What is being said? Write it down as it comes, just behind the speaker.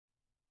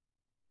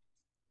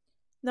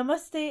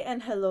Namaste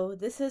and hello.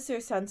 This is your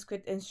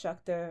Sanskrit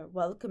instructor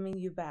welcoming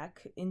you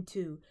back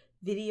into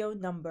video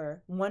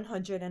number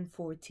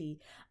 140,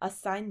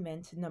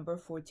 assignment number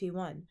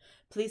 41.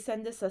 Please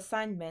send this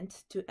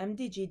assignment to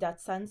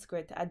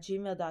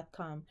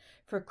mdg.sanskrit@gmail.com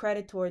for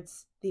credit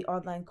towards the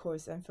online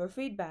course and for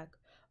feedback.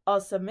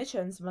 All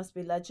submissions must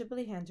be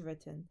legibly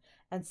handwritten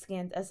and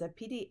scanned as a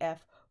PDF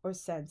or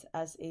sent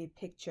as a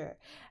picture.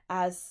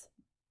 As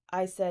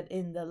I said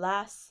in the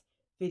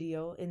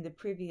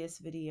previous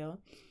video,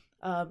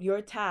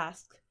 your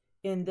task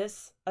in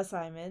this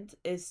assignment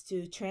is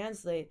to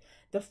translate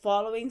the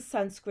following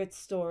Sanskrit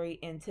story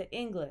into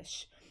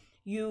English.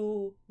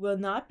 You will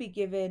not be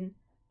given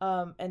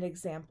an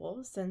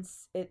example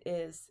since it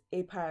is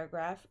a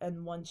paragraph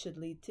and one should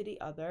lead to the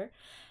other.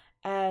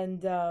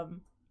 And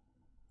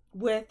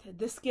with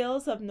the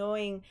skills of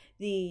knowing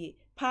the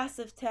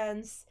passive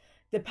tense,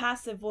 the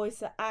passive voice,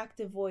 the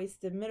active voice,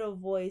 the middle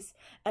voice,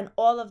 and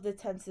all of the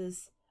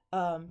tenses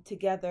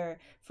together,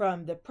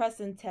 from the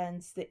present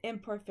tense, the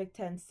imperfect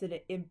tense, to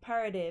the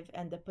imperative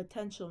and the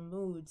potential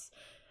moods,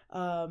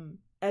 and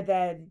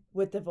then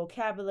with the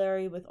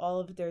vocabulary, with all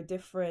of their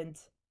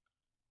different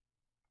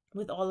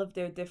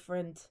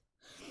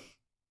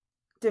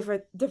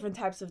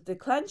types of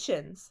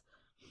declensions.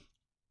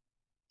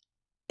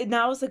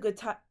 Now is a good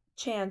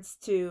chance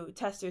to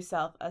test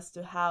yourself as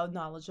to how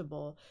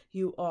knowledgeable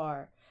you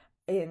are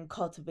in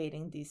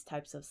cultivating these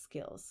types of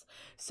skills.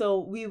 So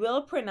we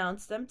will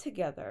pronounce them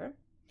together,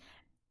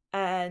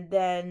 and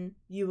then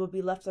you will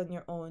be left on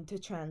your own to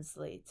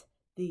translate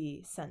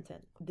the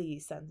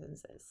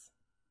sentences.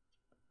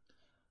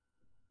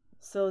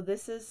 So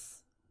this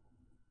is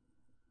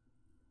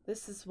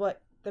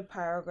what the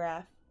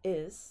paragraph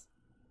is.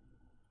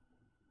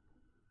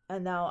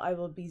 And now I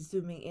will be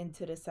zooming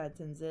into the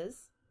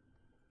sentences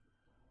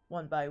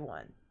one by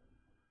one.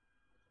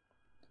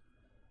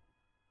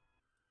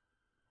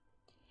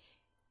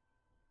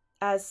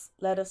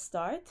 Let us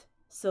start.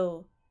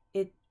 So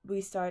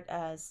we start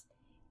as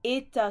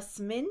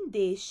etasmin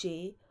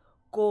deshe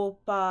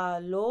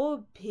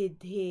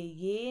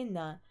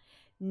gopalobhidheyena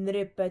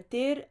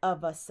nripatir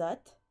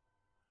avasat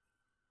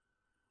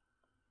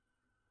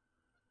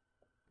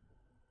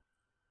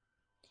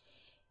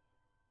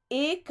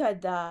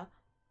ekada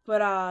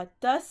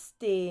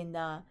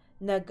pratastena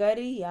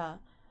nagariya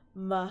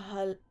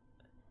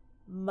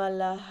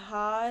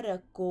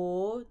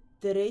malaharako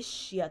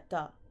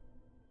drishyata.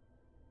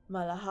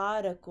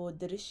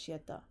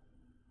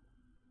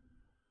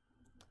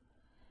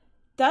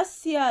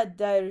 Tasya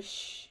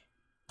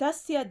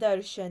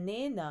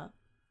darshanena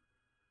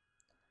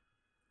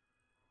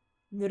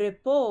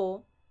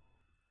nripo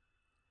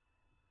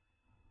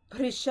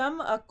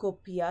prisham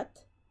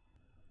akupyat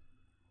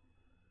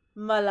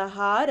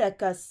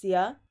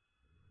malaharakasya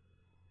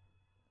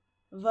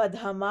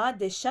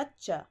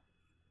vadhamadishatcha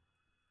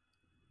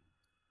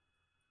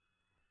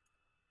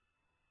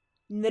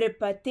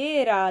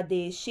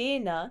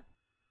nripateradeshena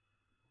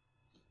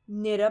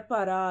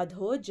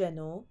niraparadho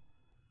jano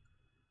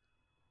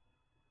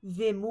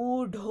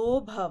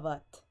vimudho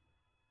bhavat.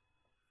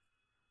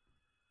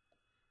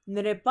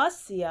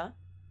 Nripasya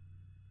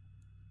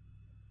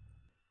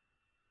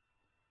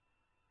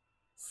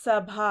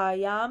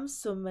sabhayam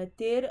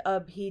sumatir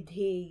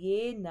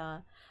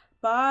abhidheyena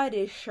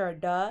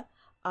parishada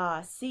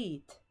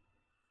asit.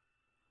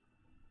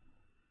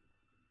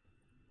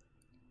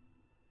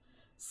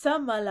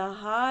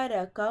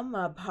 Samalaharakam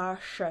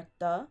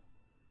abhashata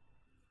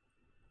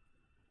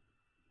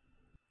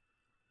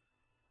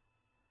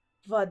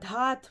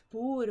vadhat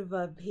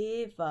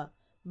purvabheva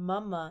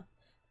mama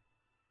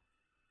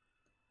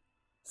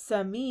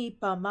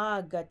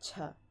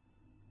samipamagacha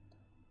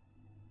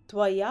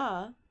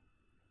tvaya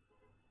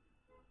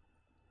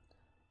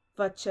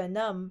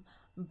vachanam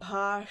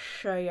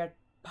bhashyatam.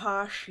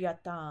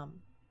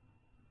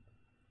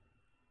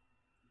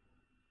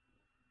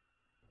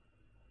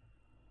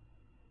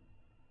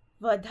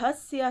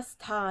 Vadhasya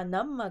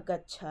sthanam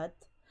agachat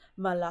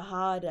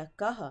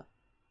malaharakah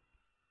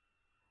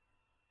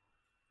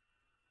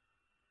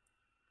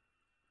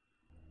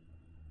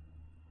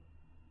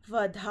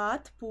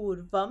vadhat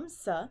purvam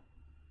sa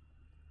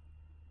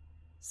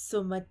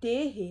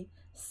sumatehi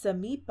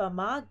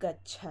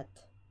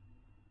samipamagachat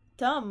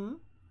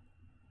tam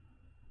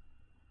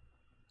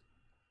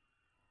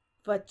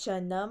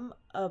vachanam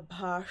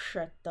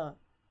abhashata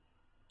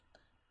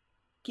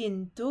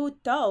kintu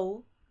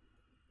tau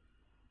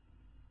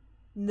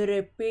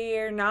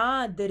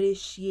nriperna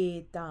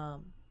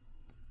drishyetam.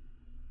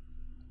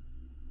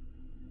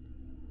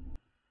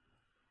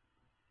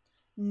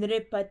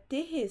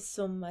 Nripatih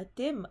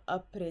sumatim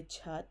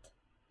aprichat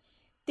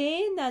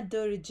tena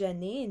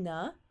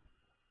durjanena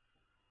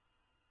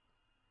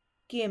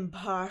kim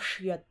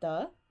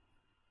bhashyata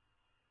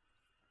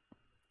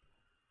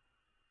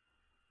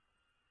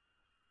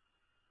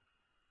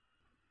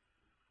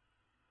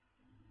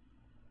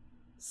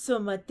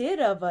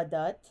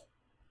sumatiravadat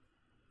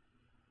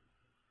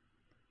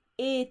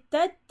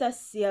etat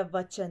tasya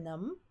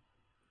vachanam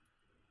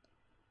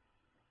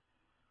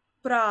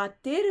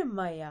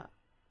pratirmaya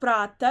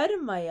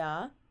प्रातर्मया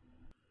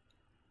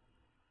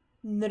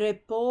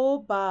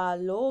नृपोबालोक्यत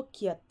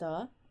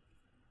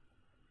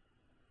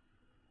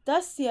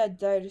तस्य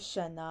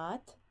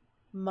दर्शनात्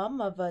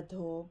मम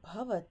वधो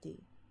भवति।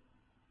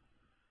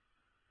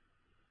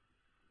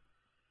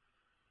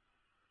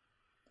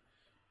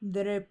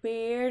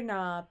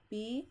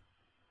 नृपेणापि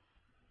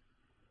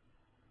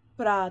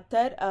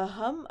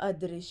प्रातरहम्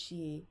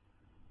अदृश्ये,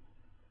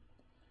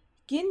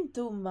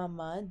 किन्तु मम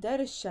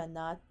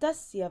दर्शनात्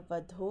तस्य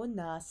वधो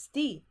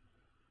नास्ति।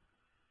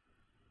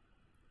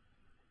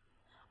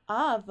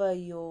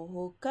 आवयोः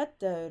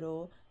कतरो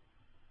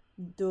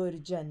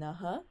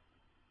दुर्जनः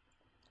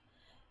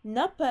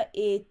नप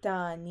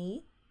एतानि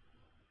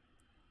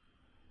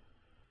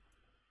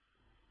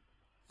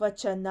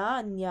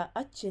वचनान्य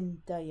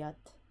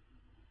अचिन्तयत्।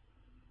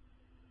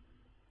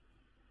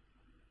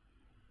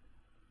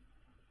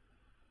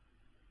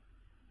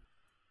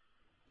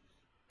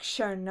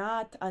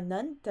 क्षणात्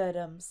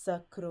अनन्तरं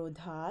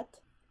सक्रोधात्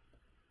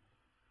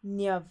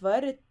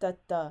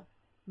न्यवर्तत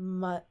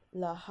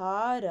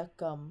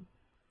मलहारकं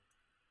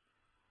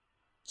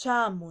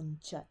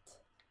चामुञ्चत्.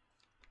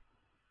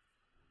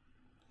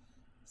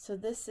 So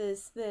this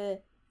is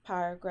the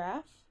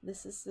paragraph.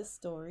 This is the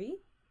story.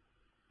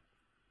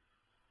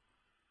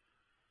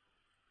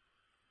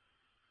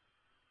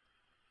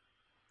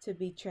 To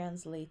be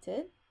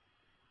translated.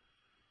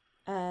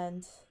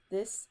 And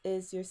this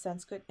is your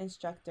Sanskrit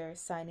instructor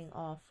signing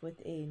off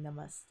with a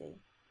namaste.